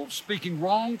people speaking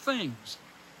wrong things,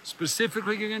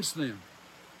 specifically against them.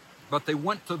 But they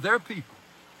went to their people.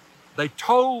 They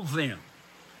told them,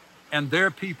 and their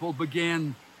people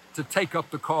began to take up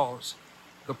the cause.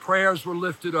 The prayers were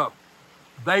lifted up.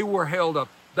 They were held up.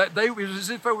 It was as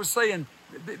if I was saying,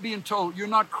 being told, you're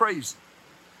not crazy.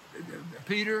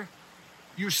 Peter,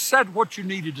 you said what you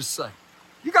needed to say.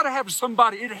 You got to have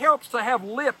somebody. It helps to have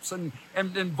lips and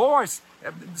voice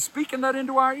speaking that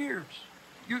into our ears.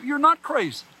 You're not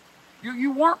crazy.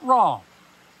 You weren't wrong.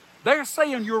 They're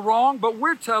saying you're wrong, but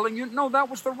we're telling you, no, that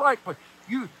was the right place.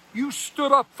 You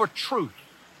stood up for truth.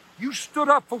 You stood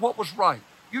up for what was right.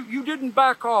 You didn't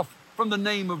back off from the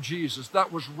name of Jesus.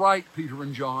 That was right, Peter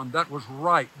and John. That was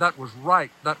right. That was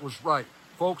right. That was right.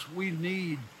 Folks, we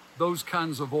need those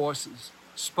kinds of voices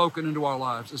spoken into our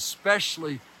lives,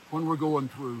 especially when we're going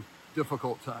through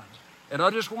difficult times. And I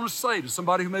just want to say to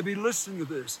somebody who may be listening to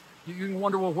this, you can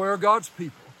wonder, well, where are God's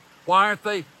people? Why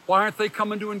aren't they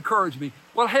coming to encourage me?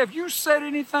 Well, have you said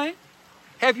anything?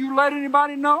 Have you let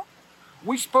anybody know?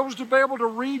 We supposed to be able to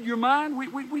read your mind?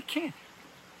 We can't.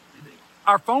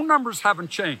 Our phone numbers haven't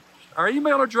changed. Our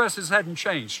email addresses hadn't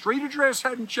changed. Street address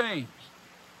hadn't changed.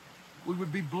 We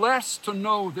would be blessed to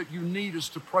know that you need us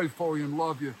to pray for you and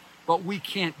love you, but we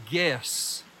can't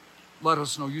guess. Let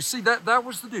us know. You see, that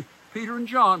was the deal. Peter and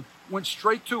John went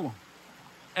straight to them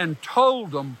and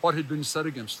told them what had been said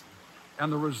against them.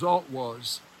 And the result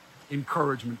was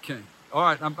encouragement came. All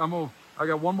right, I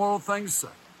got one more thing to say.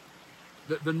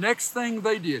 The next thing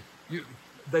they did,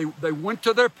 they went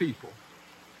to their people.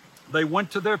 They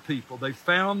went to their people. They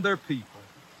found their people.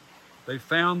 They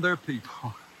found their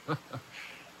people.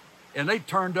 And they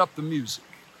turned up the music.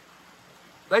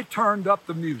 They turned up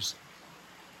the music.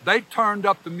 They turned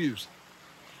up the music.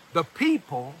 The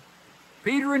people,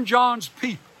 Peter and John's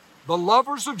people, the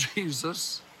lovers of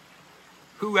Jesus,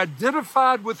 who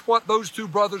identified with what those two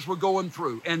brothers were going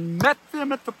through and met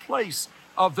them at the place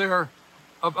of their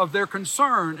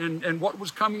concern and what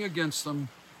was coming against them,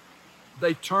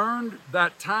 they turned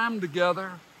that time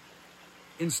together.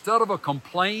 Instead of a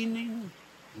complaining,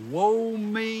 woe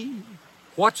me,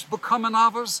 what's becoming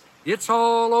of us, it's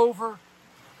all over,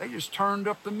 they just turned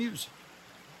up the music.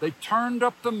 They turned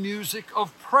up the music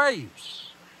of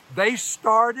praise. They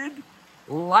started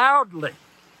loudly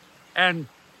and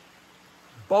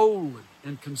boldly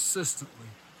and consistently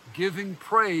giving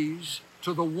praise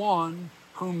to the one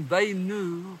whom they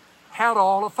knew had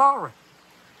all authority,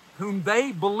 whom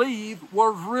they believed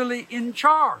were really in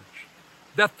charge.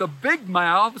 That the big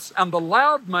mouths and the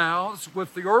loud mouths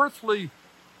with the earthly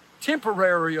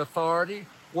temporary authority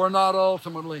were not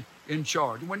ultimately in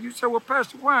charge. When you say, well,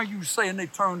 Pastor, why are you saying they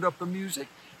turned up the music?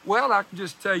 Well, I can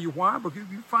just tell you why, because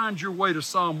you find your way to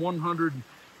Psalm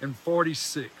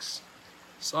 146.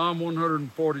 Psalm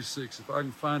 146, if I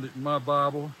can find it in my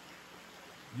Bible,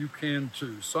 you can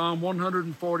too. Psalm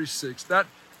 146, that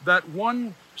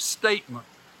one statement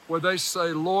where they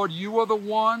say, Lord, you are the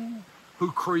one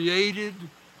who created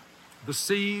the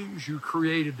seas, you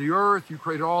created the earth, you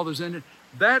created all that's in it.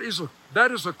 That is a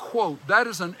quote, that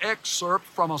is an excerpt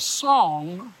from a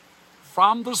song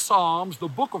from the Psalms, the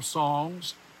book of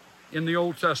Songs in the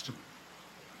Old Testament.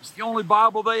 It's the only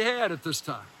Bible they had at this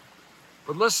time.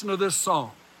 But listen to this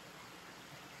song.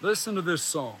 Listen to this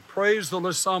song. Praise the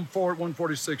Lord, Psalm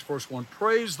 146, verse 1.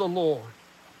 Praise the Lord,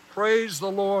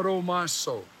 O my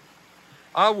soul.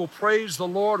 I will praise the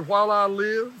Lord while I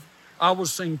live. I will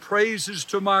sing praises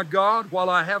to my God while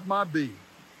I have my being.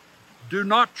 Do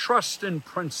not trust in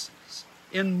princes,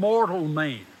 in mortal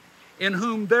man, in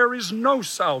whom there is no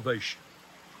salvation.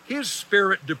 His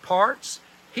spirit departs,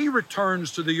 he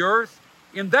returns to the earth.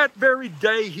 In that very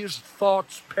day his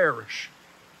thoughts perish.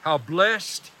 How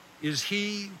blessed is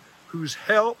he whose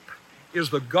help is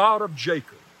the God of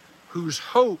Jacob, whose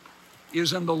hope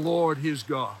is in the Lord his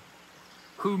God,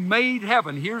 who made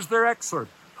heaven, here's their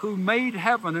excerpt, who made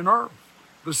heaven and earth,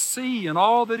 the sea and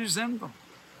all that is in them,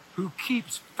 who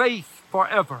keeps faith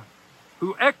forever,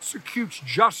 who executes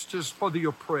justice for the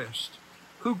oppressed,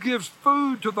 who gives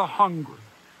food to the hungry.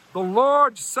 The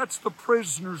Lord sets the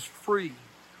prisoners free.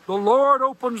 The Lord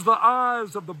opens the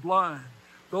eyes of the blind.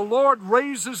 The Lord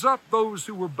raises up those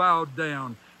who were bowed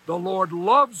down. The Lord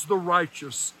loves the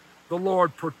righteous. The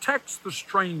Lord protects the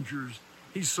strangers.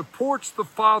 He supports the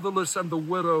fatherless and the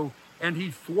widow, and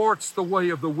he thwarts the way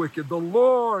of the wicked. The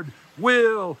Lord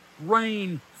will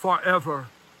reign forever.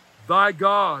 Thy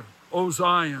God, O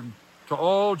Zion, to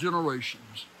all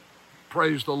generations.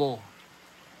 Praise the Lord.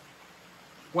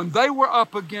 When they were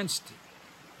up against it,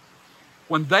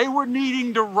 when they were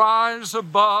needing to rise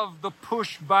above the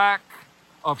pushback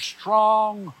of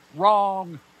strong,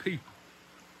 wrong people,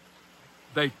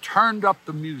 they turned up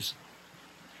the music.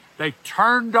 They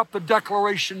turned up the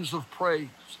declarations of praise.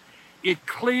 It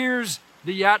clears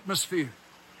the atmosphere.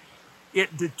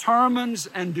 It determines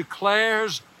and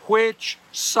declares which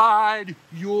side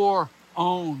you're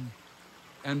on.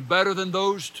 And better than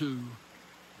those two,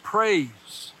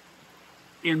 praise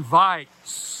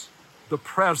invites the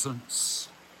presence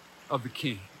of the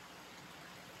King.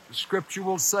 The scripture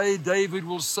will say, David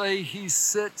will say, he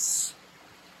sits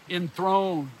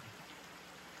enthroned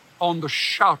on the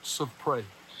shouts of praise.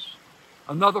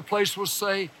 Another place will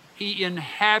say, he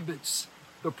inhabits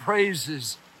the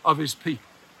praises of his people.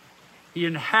 He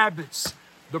inhabits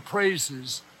the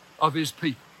praises of his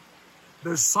people.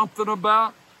 There's something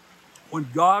about when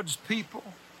God's people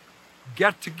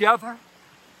get together,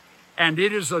 and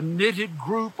it is a knitted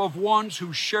group of ones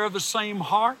who share the same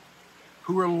heart,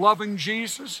 who are loving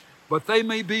Jesus, but they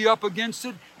may be up against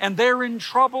it, and they're in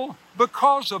trouble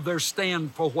because of their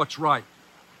stand for what's right,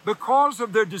 because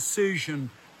of their decision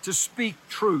to speak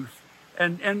truth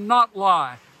and not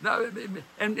lie,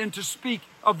 and to speak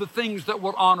of the things that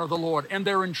will honor the Lord, and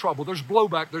they're in trouble. There's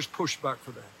blowback, there's pushback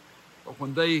for that. But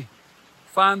when they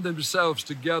find themselves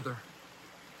together,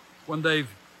 when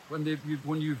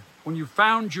you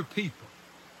found your people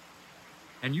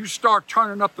and you start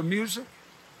turning up the music,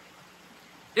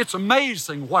 it's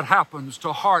amazing what happens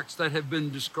to hearts that have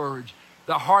been discouraged,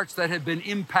 the hearts that have been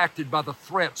impacted by the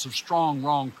threats of strong,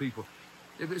 wrong people.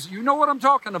 You know what I'm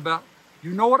talking about.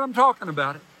 You know what I'm talking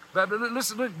about. But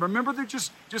listen, remember that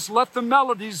just let the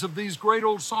melodies of these great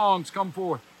old songs come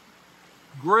forth.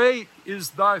 Great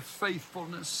is thy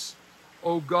faithfulness,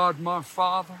 O God my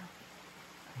Father.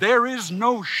 There is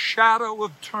no shadow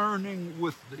of turning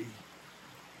with thee.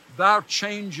 Thou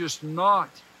changest not.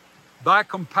 Thy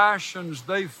compassions,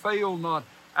 they fail not.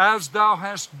 As thou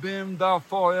hast been, thou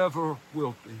forever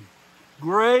wilt be.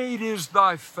 Great is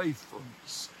thy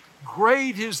faithfulness.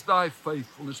 Great is thy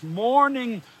faithfulness.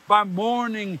 Morning by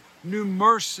morning, new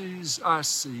mercies I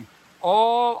see.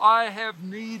 All I have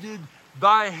needed,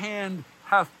 thy hand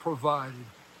hath provided.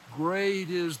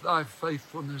 Great is thy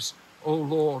faithfulness, O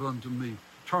Lord, unto me.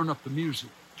 Turn up the music.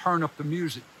 Turn up the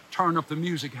music. Turn up the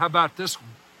music. How about this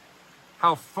one?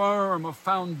 How firm a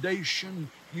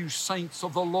foundation, you saints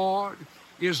of the Lord,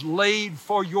 is laid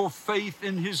for your faith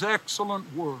in his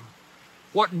excellent word.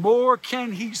 What more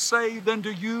can he say than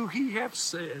to you he hath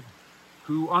said,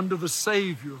 who unto the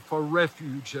Savior for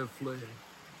refuge have fled?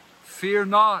 Fear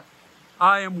not,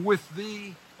 I am with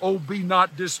thee. Oh, be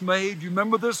not dismayed. You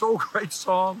remember this old great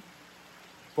song?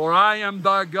 For I am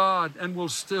thy God and will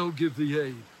still give thee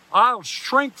aid. I'll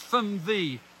strengthen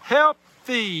thee, help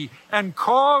thee, and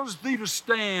cause thee to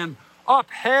stand,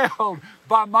 upheld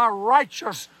by my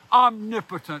righteous,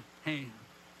 omnipotent hand.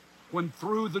 When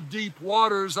through the deep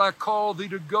waters I call thee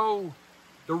to go,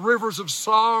 the rivers of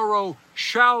sorrow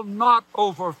shall not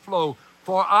overflow,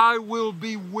 for I will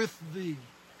be with thee,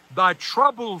 thy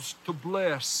troubles to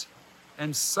bless,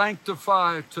 and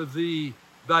sanctify to thee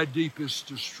thy deepest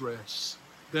distress.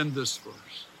 Then this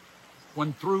verse.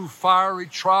 When through fiery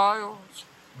trials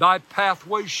thy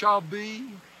pathway shall be,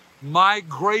 my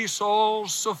grace all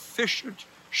sufficient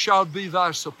shall be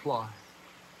thy supply.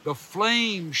 The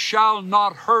flame shall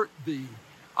not hurt thee.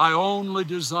 I only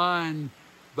design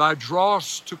thy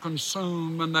dross to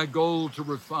consume and thy gold to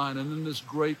refine. And then this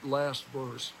great last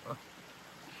verse.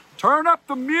 Turn up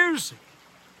the music.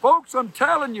 Folks, I'm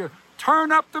telling you,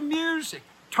 turn up the music.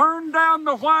 Turn down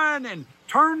the whining.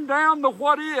 Turn down the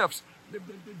what ifs.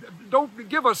 Don't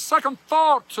give a second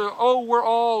thought to, oh, we're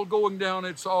all going down,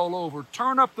 it's all over.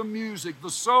 Turn up the music. The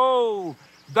soul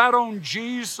that on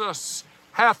Jesus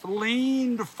hath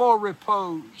leaned for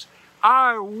repose.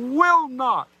 I will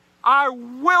not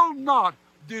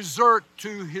desert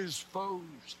to his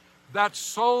foes. That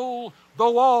soul,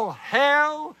 though all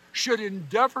hell should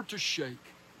endeavor to shake,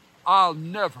 I'll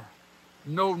never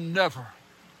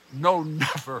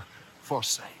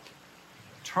forsake.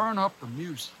 Turn up the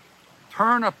music.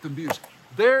 Turn up the music.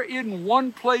 There isn't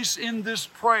one place in this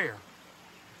prayer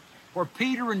where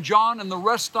Peter and John and the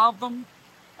rest of them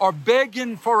are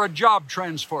begging for a job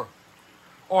transfer,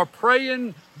 or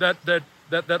praying that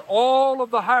all of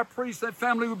the high priest, that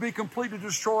family would be completely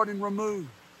destroyed and removed.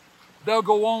 They'll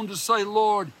go on to say,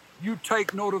 Lord, you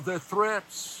take note of their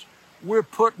threats. We're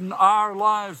putting our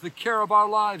lives, the care of our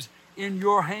lives, in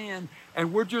your hand,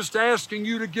 and we're just asking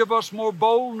you to give us more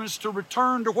boldness to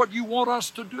return to what you want us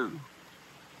to do,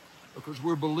 because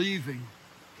we're believing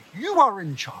you are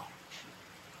in charge,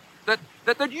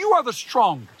 that you are the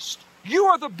strongest, you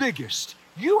are the biggest,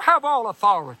 you have all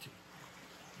authority,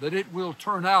 that it will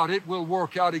turn out, it will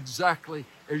work out exactly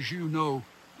as you know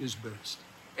is best.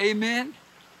 Amen?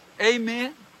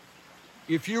 Amen?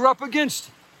 If you're up against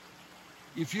it,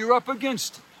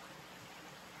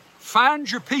 find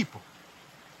your people.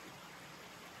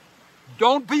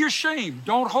 Don't be ashamed.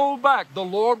 Don't hold back. The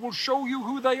Lord will show you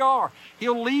who they are.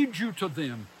 He'll lead you to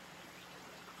them.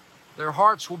 Their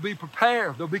hearts will be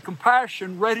prepared. There'll be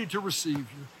compassion ready to receive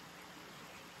you.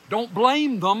 Don't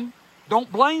blame them.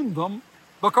 Don't blame them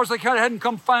because they hadn't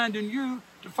come finding you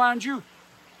to find you.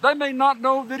 They may not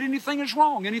know that anything is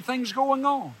wrong, anything's going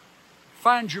on.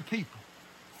 Find your people.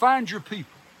 Find your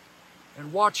people.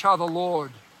 And watch how the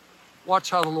Lord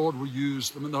will use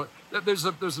them. And there's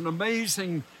an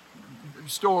amazing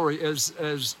story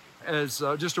as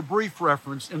just a brief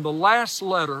reference in the last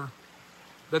letter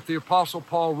that the Apostle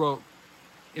Paul wrote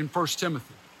in 2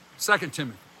 Timothy,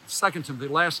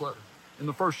 last letter in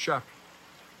the first chapter.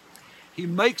 He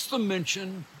makes the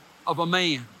mention of a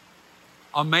man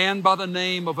by the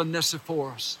name of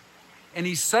Onesiphorus. And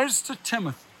he says to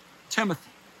Timothy,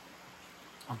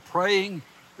 I'm praying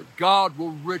that God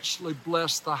will richly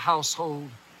bless the household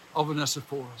of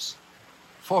Onesiphorus,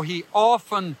 for he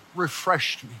often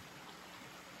refreshed me.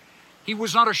 He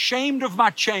was not ashamed of my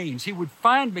chains. He would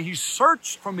find me. He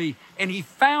searched for me, and he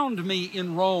found me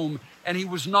in Rome, and he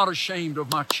was not ashamed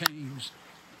of my chains.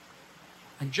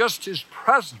 And just his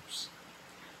presence,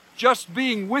 just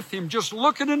being with him, just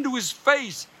looking into his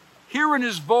face, hearing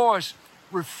his voice,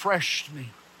 refreshed me.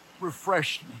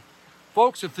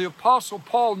 Folks, if the Apostle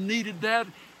Paul needed that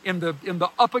in the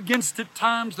up against it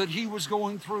times that he was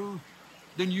going through,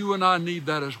 then you and I need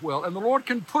that as well. And the Lord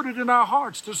can put it in our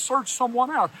hearts to search someone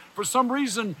out. For some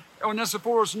reason,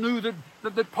 Onesiphorus knew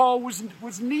that Paul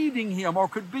was needing him or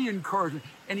could be encouraged.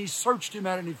 And he searched him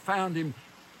out and he found him,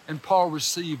 and Paul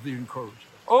received the encouragement.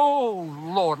 Oh,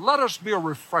 Lord, let us be a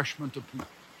refreshment to people.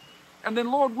 And then,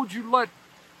 Lord, would you let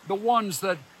the ones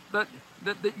that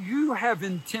you have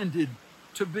intended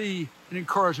to be an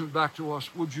encouragement back to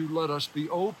us, would you let us be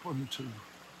open to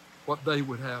what they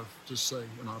would have to say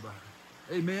in our behalf?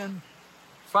 Amen.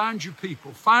 Find your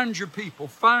people. Find your people.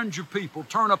 Find your people.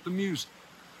 Turn up the music.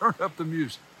 Turn up the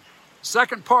music.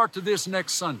 Second part to this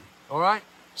next Sunday. All right?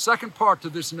 Second part to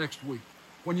this next week.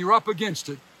 When you're up against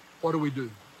it, what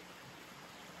do?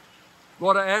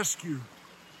 Lord, I ask you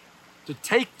to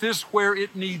take this where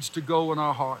it needs to go in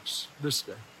our hearts this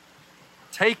day.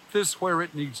 Take this where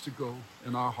it needs to go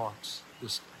in our hearts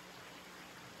this day.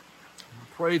 I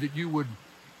pray that you would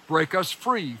break us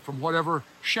free from whatever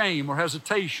shame or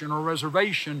hesitation or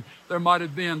reservation there might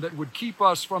have been that would keep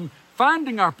us from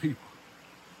finding our people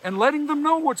and letting them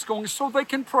know what's going on so they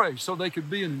can pray, so they could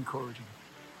be an encouragement.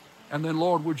 And then,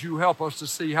 Lord, would you help us to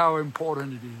see how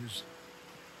important it is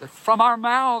that from our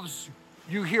mouths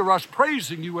you hear us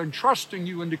praising you and trusting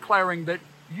you and declaring that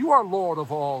you are Lord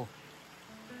of all,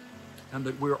 and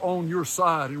that we're on your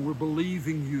side and we're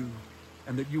believing you,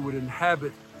 and that you would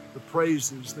inhabit the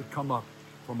praises that come up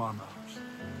from our mouths.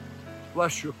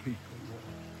 Bless your people, Lord.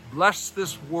 Bless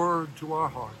this word to our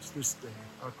hearts this day,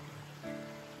 I pray.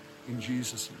 In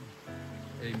Jesus' name,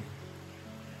 amen.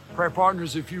 Prayer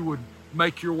partners, if you would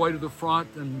make your way to the front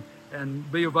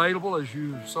and be available as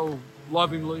you so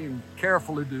lovingly and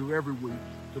carefully do every week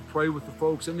to pray with the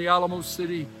folks in the Alamo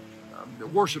City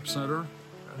Worship Center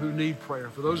who need prayer.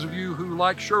 For those of you who,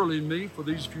 like Shirley and me, for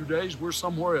these few days, we're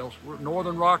somewhere else. We're at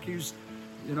Northern Rockies,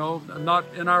 not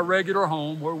in our regular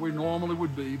home where we normally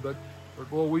would be, but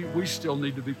boy, we still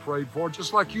need to be prayed for,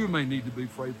 just like you may need to be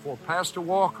prayed for. Pastor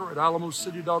Walker at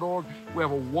alamocity.org, we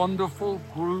have a wonderful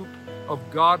group of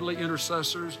godly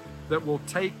intercessors that will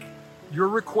take your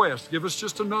request. Give us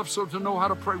just enough so to know how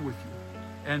to pray with you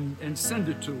and send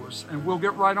it to us, and we'll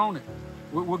get right on it.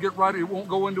 We'll get right. It won't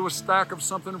go into a stack of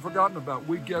something forgotten about.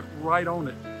 We get right on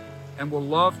it, and we'll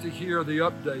love to hear the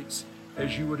updates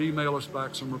as you would email us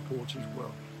back some reports as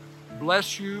well.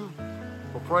 Bless you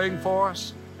for praying for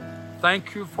us.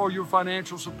 Thank you for your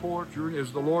financial support.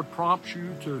 As the Lord prompts you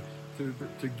to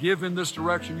give in this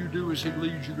direction, you do as He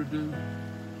leads you to do.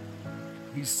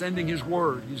 He's sending His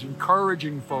word. He's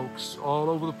encouraging folks all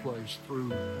over the place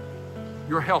through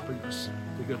your helping us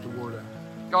to get the word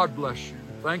out. God bless you.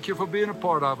 Thank you for being a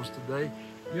part of us today.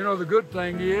 You know, the good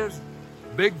thing is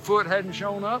Bigfoot hadn't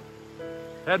shown up,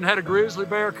 hadn't had a grizzly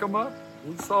bear come up.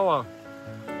 We saw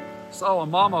a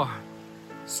mama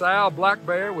sow black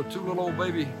bear with 2 little old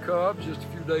baby cubs just a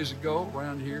few days ago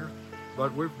around here.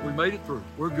 But we made it through.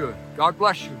 We're good. God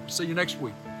bless you. See you next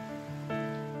week.